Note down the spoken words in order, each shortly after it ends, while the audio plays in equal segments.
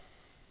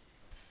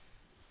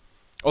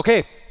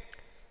Okay,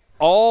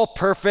 all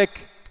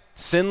perfect,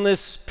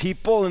 sinless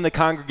people in the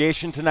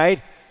congregation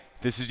tonight,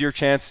 this is your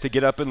chance to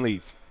get up and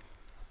leave.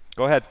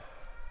 Go ahead.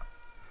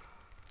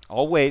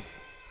 I'll wait.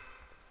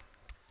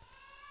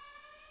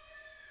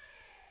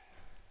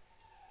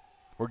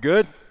 We're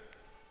good?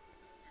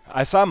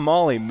 I saw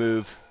Molly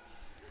move.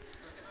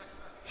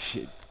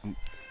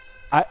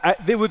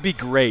 It would be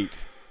great.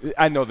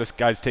 I know this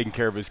guy's taking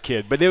care of his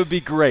kid, but it would be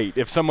great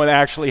if someone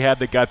actually had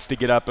the guts to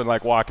get up and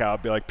walk out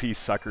and be like, peace,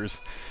 suckers.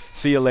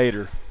 See you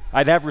later.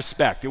 I'd have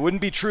respect. It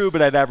wouldn't be true,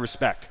 but I'd have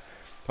respect.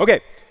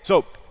 Okay,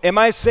 so am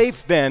I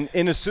safe then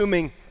in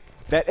assuming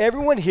that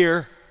everyone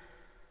here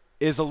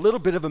is a little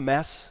bit of a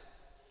mess?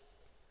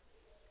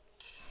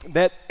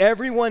 That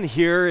everyone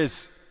here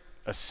is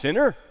a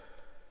sinner?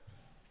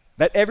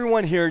 That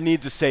everyone here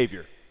needs a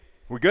Savior?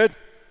 We're good?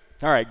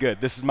 All right, good.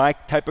 This is my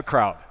type of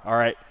crowd. All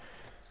right.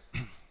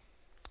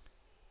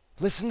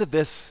 Listen to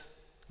this.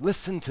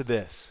 Listen to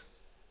this.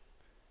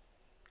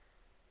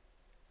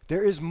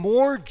 There is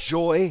more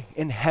joy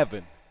in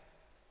heaven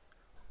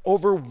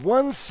over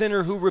one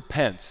sinner who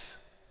repents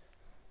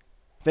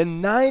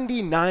than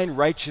 99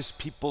 righteous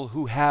people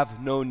who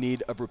have no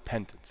need of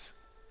repentance.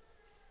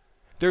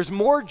 There's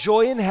more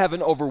joy in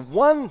heaven over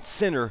one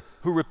sinner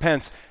who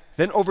repents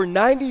than over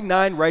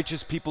 99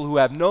 righteous people who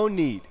have no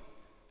need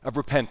of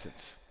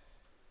repentance.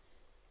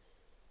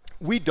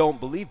 We don't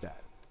believe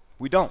that.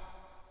 We don't.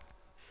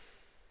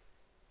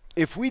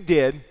 If we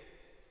did,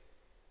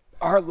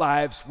 our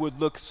lives would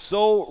look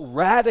so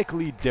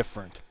radically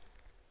different.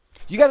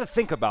 You got to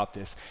think about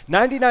this.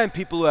 99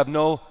 people who have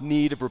no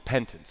need of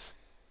repentance.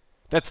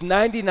 That's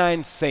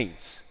 99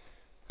 saints.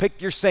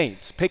 Pick your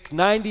saints. Pick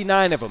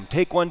 99 of them.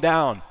 Take one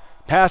down.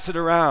 Pass it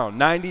around.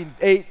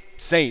 98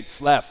 saints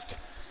left,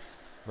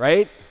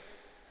 right?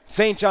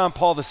 St. John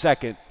Paul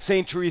II,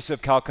 St. Teresa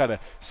of Calcutta,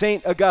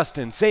 St.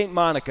 Augustine, St.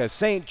 Monica,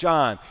 St.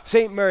 John,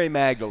 St. Mary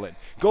Magdalene.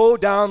 Go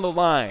down the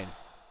line.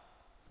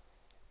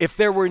 If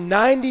there were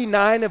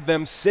 99 of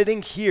them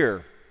sitting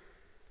here,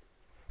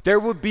 there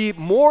would be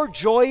more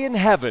joy in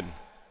heaven,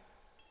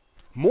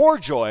 more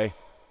joy,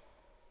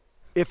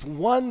 if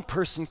one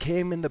person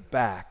came in the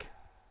back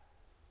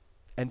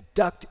and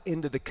ducked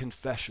into the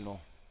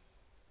confessional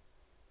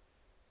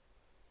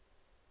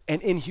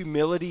and in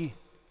humility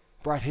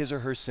brought his or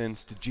her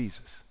sins to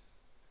Jesus.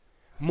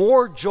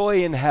 More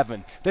joy in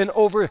heaven than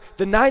over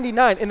the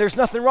 99. And there's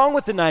nothing wrong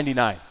with the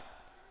 99.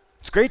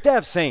 It's great to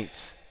have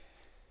saints.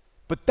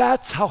 But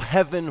that's how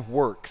heaven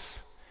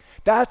works.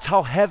 That's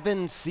how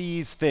heaven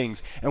sees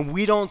things. And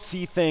we don't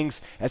see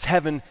things as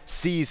heaven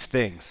sees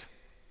things.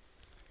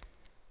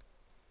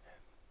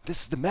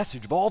 This is the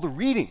message of all the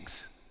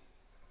readings.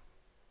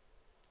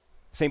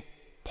 St.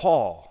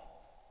 Paul,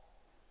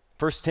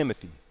 1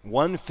 Timothy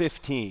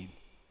 1:15.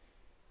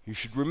 You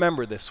should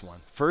remember this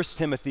one. 1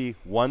 Timothy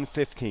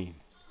 1:15.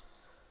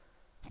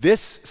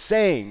 This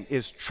saying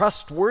is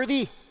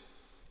trustworthy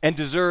and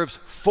deserves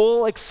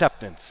full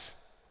acceptance.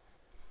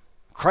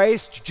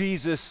 Christ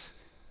Jesus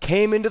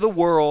came into the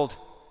world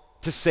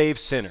to save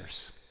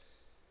sinners.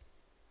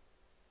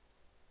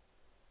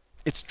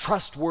 It's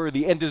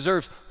trustworthy and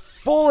deserves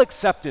full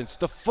acceptance,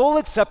 the full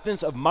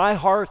acceptance of my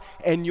heart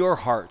and your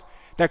heart,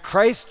 that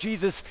Christ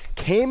Jesus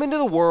came into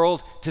the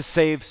world to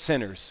save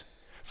sinners.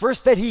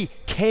 First, that he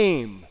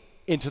came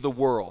into the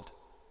world.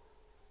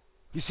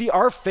 You see,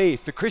 our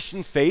faith, the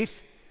Christian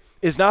faith,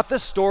 is not the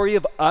story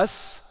of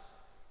us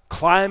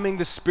climbing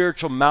the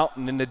spiritual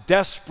mountain in a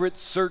desperate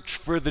search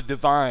for the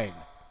divine.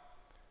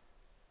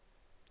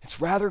 It's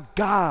rather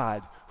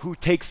God who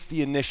takes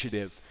the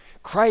initiative,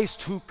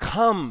 Christ who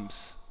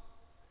comes.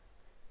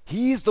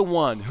 He's the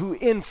one who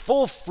in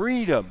full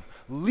freedom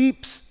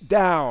leaps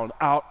down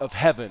out of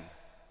heaven.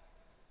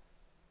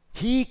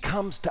 He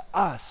comes to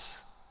us,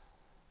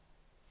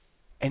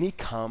 and he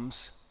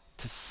comes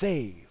to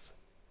save.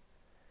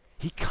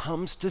 He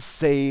comes to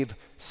save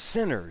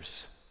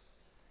sinners.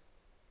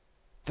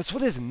 That's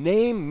what his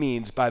name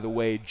means, by the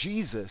way,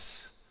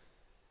 Jesus,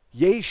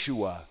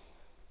 Yeshua.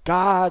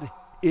 God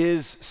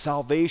is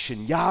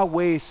salvation.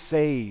 Yahweh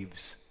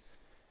saves.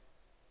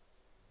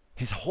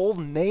 His whole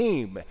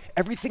name,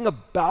 everything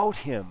about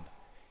him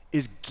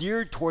is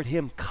geared toward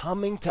him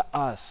coming to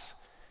us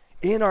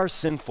in our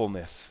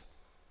sinfulness.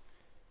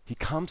 He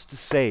comes to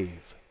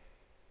save,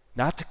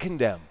 not to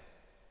condemn.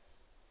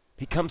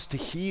 He comes to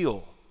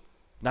heal,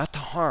 not to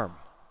harm.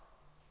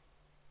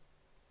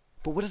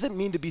 But what does it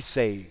mean to be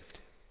saved?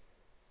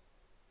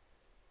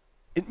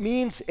 It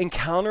means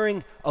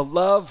encountering a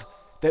love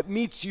that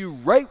meets you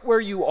right where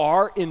you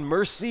are in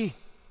mercy,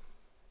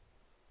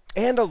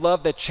 and a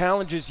love that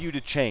challenges you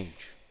to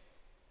change.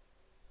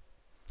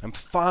 I'm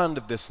fond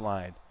of this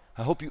line.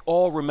 I hope you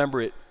all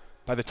remember it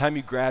by the time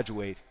you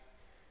graduate.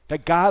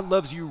 That God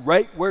loves you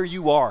right where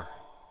you are,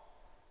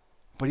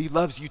 but he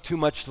loves you too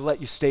much to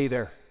let you stay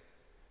there.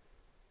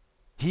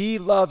 He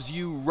loves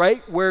you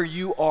right where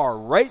you are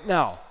right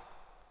now,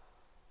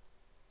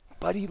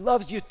 but he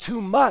loves you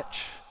too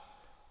much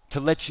to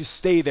let you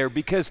stay there,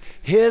 because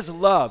his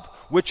love,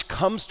 which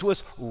comes to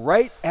us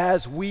right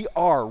as we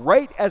are,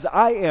 right as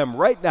I am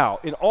right now,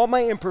 in all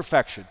my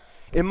imperfection,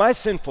 in my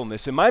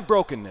sinfulness, in my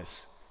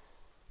brokenness,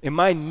 in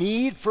my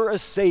need for a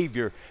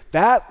Savior,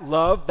 that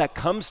love that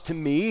comes to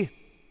me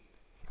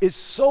is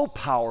so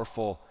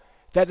powerful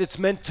that it's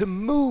meant to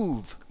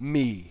move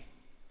me.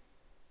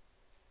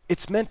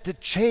 It's meant to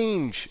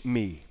change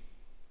me.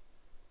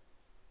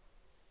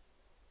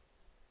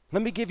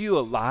 Let me give you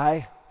a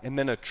lie and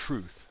then a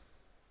truth.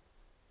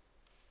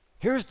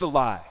 Here's the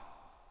lie.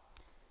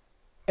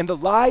 And the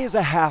lie is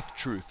a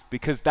half-truth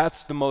because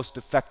that's the most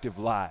effective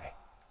lie.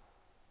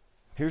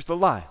 Here's the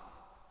lie.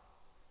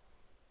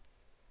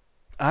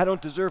 I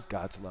don't deserve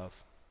God's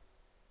love.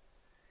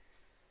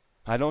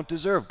 I don't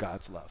deserve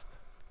God's love.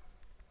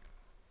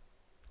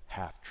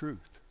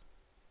 Half-truth.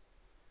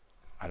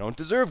 I don't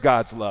deserve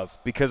God's love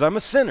because I'm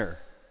a sinner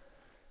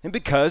and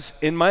because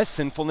in my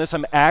sinfulness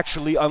I'm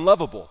actually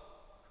unlovable.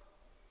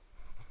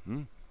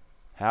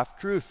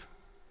 Half-truth.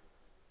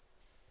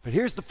 But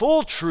here's the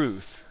full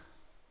truth.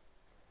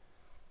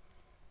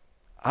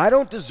 I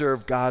don't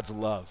deserve God's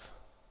love,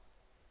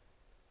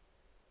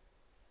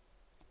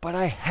 but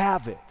I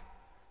have it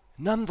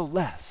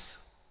nonetheless.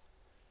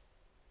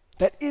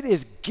 That it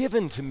is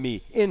given to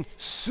me in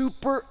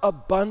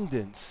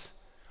superabundance,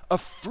 a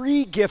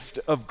free gift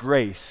of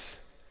grace,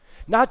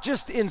 not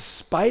just in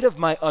spite of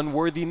my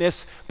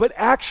unworthiness, but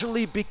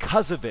actually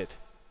because of it.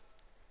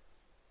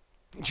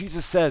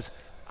 Jesus says,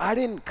 I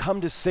didn't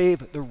come to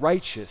save the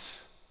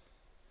righteous.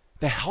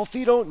 The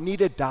healthy don't need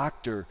a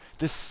doctor,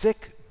 the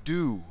sick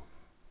do.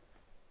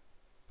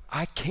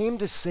 I came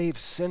to save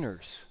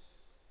sinners.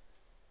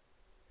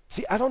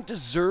 See, I don't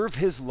deserve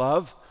his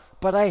love,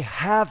 but I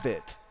have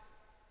it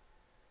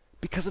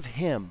because of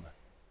him.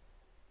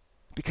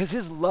 Because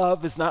his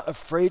love is not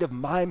afraid of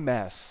my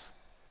mess.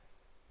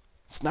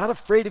 It's not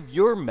afraid of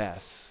your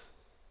mess.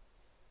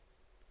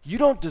 You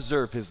don't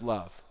deserve his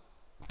love,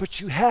 but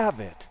you have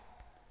it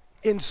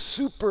in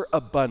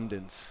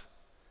superabundance.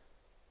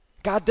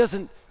 God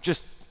doesn't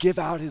just give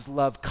out his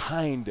love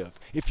kind of.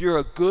 If you're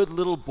a good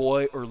little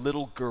boy or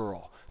little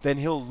girl, then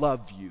he'll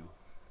love you.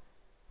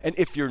 And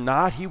if you're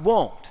not, he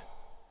won't.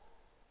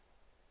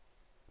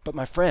 But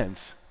my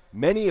friends,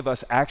 many of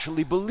us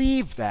actually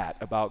believe that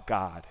about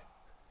God.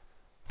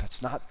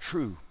 That's not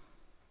true.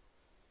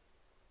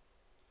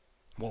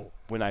 Well,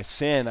 when I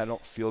sin, I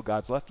don't feel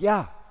God's love.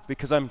 Yeah,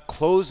 because I'm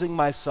closing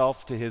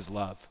myself to his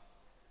love.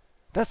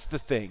 That's the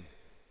thing.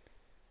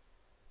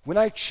 When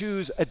I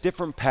choose a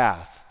different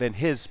path than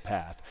his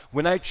path,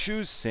 when I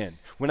choose sin,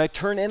 when I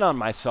turn in on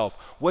myself,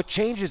 what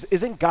changes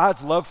isn't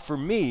God's love for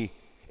me,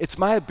 it's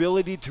my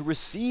ability to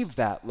receive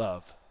that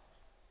love.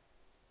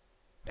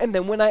 And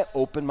then when I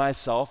open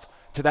myself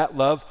to that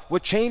love,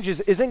 what changes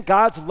isn't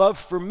God's love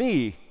for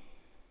me,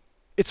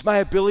 it's my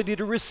ability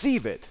to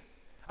receive it.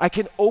 I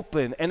can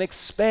open and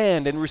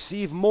expand and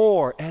receive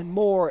more and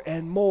more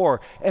and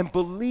more and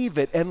believe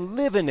it and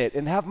live in it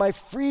and have my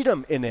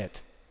freedom in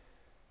it.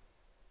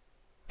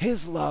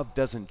 His love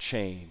doesn't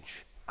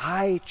change.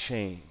 I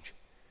change.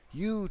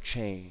 You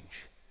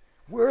change.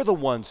 We're the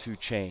ones who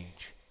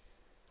change.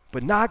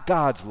 But not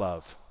God's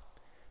love.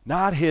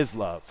 Not his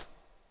love.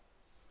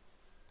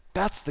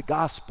 That's the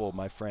gospel,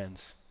 my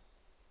friends.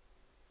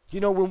 You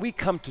know, when we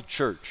come to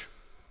church,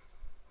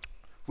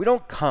 we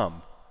don't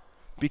come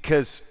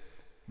because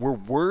we're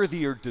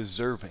worthy or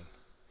deserving.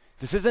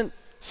 This isn't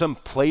some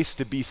place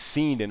to be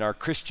seen in our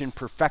Christian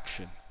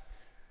perfection.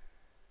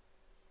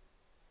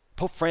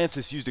 Pope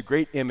Francis used a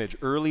great image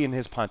early in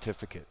his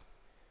pontificate.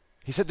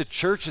 He said the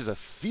church is a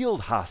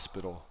field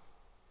hospital.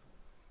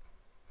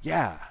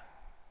 Yeah,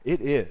 it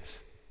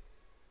is.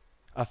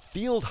 A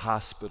field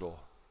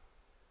hospital.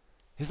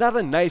 It's not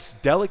a nice,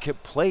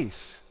 delicate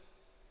place.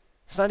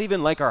 It's not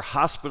even like our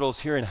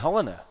hospitals here in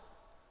Helena.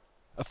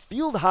 A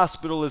field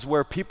hospital is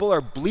where people are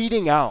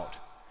bleeding out.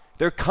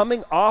 They're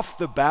coming off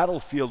the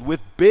battlefield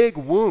with big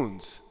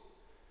wounds.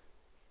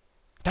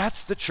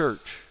 That's the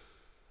church.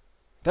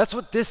 That's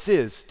what this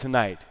is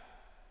tonight.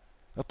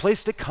 A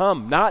place to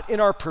come, not in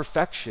our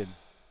perfection,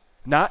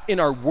 not in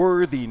our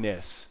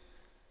worthiness,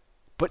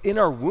 but in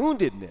our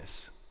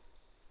woundedness.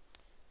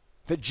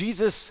 That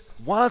Jesus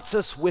wants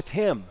us with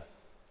him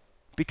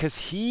because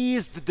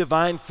he's the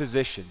divine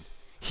physician.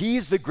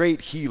 He's the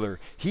great healer.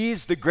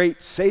 He's the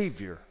great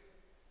Savior.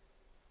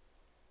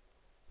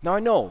 Now I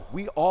know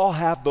we all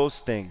have those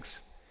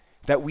things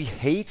that we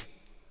hate,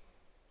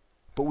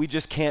 but we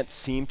just can't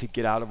seem to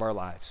get out of our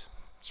lives.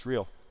 It's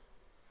real.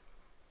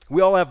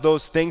 We all have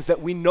those things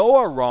that we know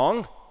are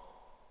wrong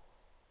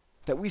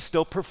that we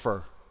still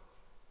prefer.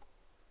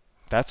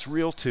 That's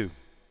real too.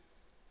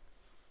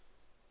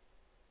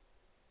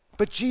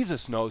 But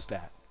Jesus knows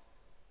that.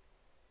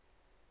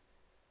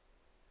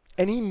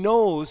 And he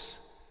knows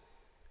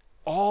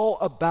all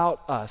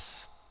about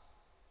us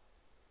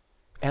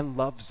and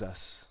loves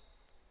us.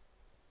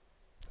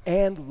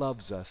 And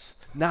loves us,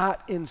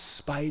 not in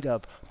spite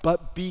of,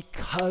 but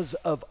because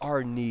of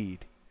our need.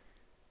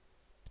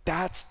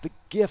 That's the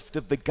gift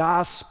of the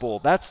gospel.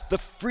 That's the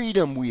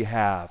freedom we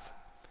have.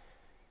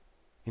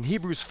 In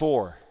Hebrews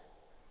 4,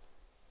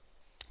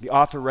 the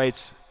author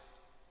writes,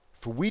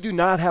 "For we do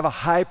not have a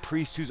high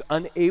priest who's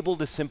unable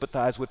to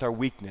sympathize with our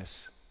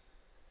weakness,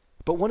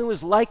 but one who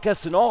is like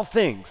us in all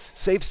things,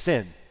 save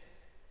sin.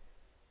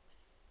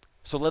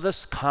 So let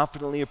us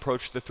confidently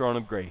approach the throne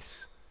of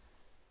grace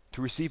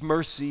to receive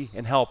mercy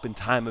and help in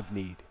time of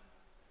need."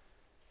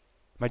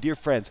 My dear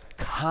friends,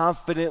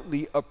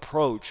 confidently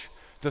approach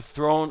the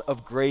throne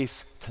of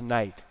grace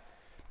tonight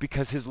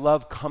because his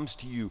love comes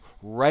to you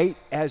right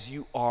as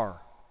you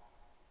are.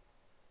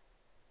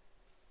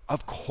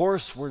 Of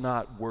course we're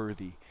not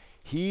worthy.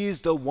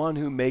 He's the one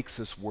who makes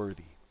us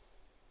worthy.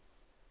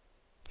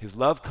 His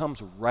love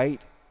comes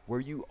right where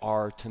you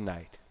are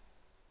tonight.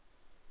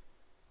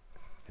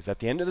 Is that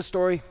the end of the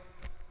story?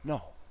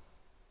 No.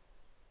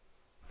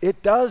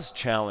 It does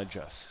challenge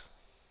us.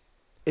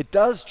 It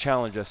does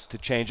challenge us to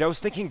change. I was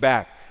thinking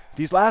back,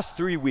 these last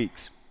 3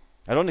 weeks,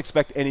 I don't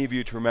expect any of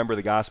you to remember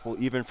the gospel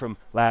even from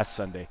last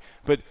Sunday,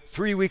 but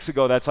 3 weeks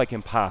ago, that's like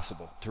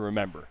impossible to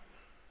remember.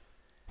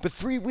 But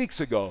 3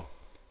 weeks ago,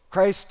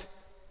 Christ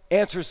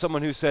answers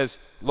someone who says,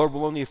 "Lord,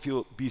 will only if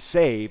you'll be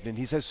saved." And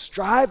he says,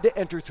 strive to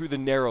enter through the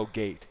narrow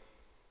gate.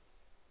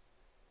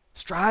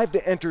 Strive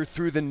to enter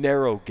through the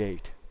narrow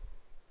gate.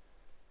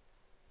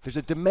 There's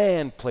a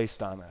demand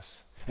placed on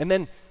us. And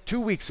then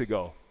 2 weeks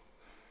ago,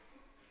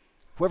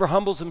 whoever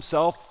humbles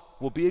himself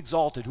will be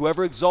exalted.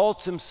 Whoever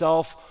exalts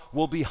himself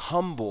will be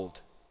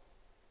humbled.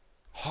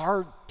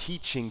 Hard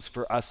teachings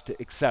for us to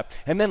accept.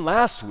 And then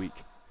last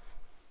week,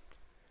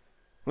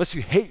 unless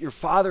you hate your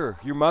father,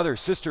 your mother,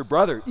 sister,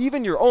 brother,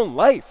 even your own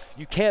life,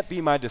 you can't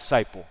be my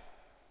disciple.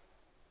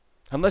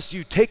 Unless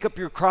you take up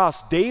your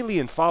cross daily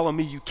and follow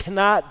me, you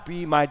cannot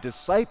be my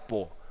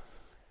disciple.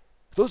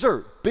 Those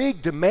are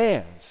big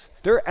demands.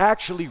 They're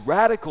actually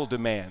radical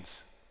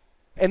demands.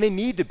 And they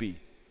need to be.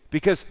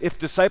 Because if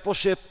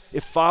discipleship,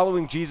 if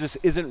following Jesus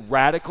isn't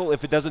radical,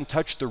 if it doesn't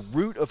touch the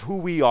root of who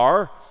we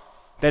are,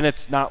 then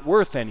it's not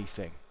worth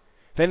anything.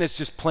 Then it's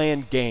just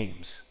playing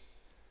games.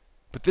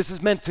 But this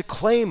is meant to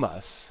claim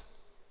us.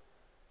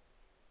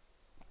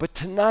 But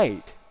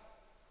tonight,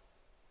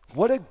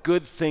 what a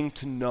good thing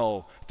to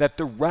know that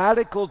the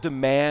radical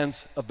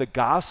demands of the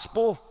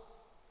gospel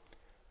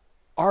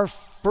are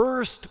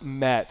first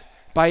met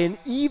by an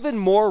even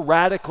more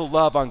radical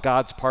love on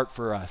God's part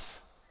for us.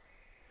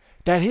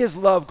 That his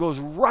love goes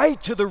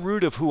right to the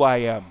root of who I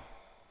am.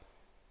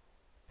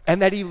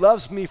 And that he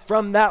loves me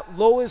from that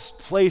lowest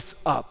place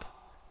up.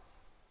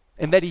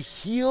 And that he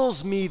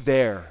heals me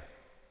there.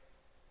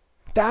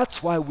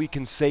 That's why we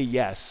can say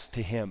yes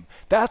to him.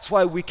 That's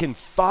why we can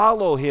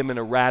follow him in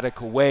a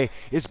radical way,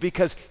 is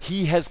because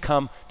he has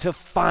come to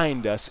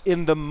find us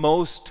in the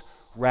most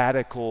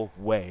radical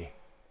way.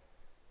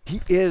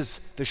 He is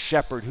the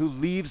shepherd who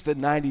leaves the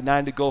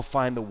 99 to go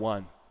find the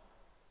one.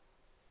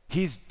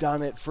 He's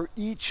done it for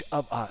each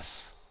of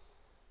us.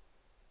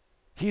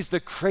 He's the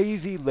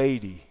crazy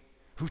lady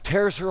who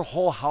tears her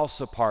whole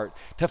house apart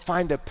to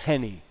find a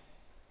penny.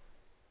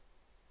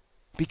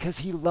 Because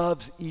he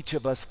loves each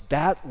of us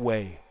that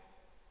way.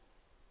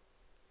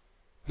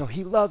 No,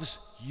 he loves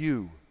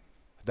you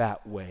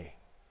that way.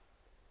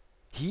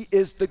 He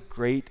is the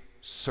great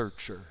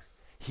searcher.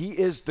 He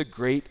is the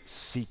great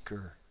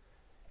seeker.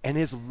 And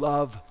his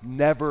love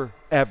never,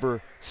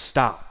 ever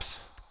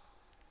stops.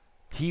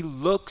 He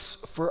looks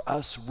for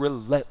us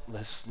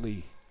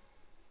relentlessly.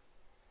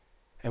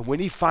 And when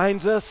he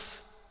finds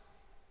us,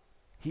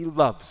 he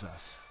loves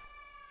us.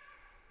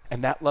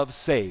 And that love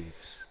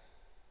saves.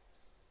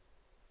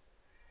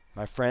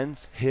 My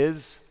friends,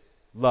 his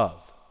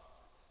love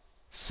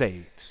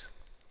saves.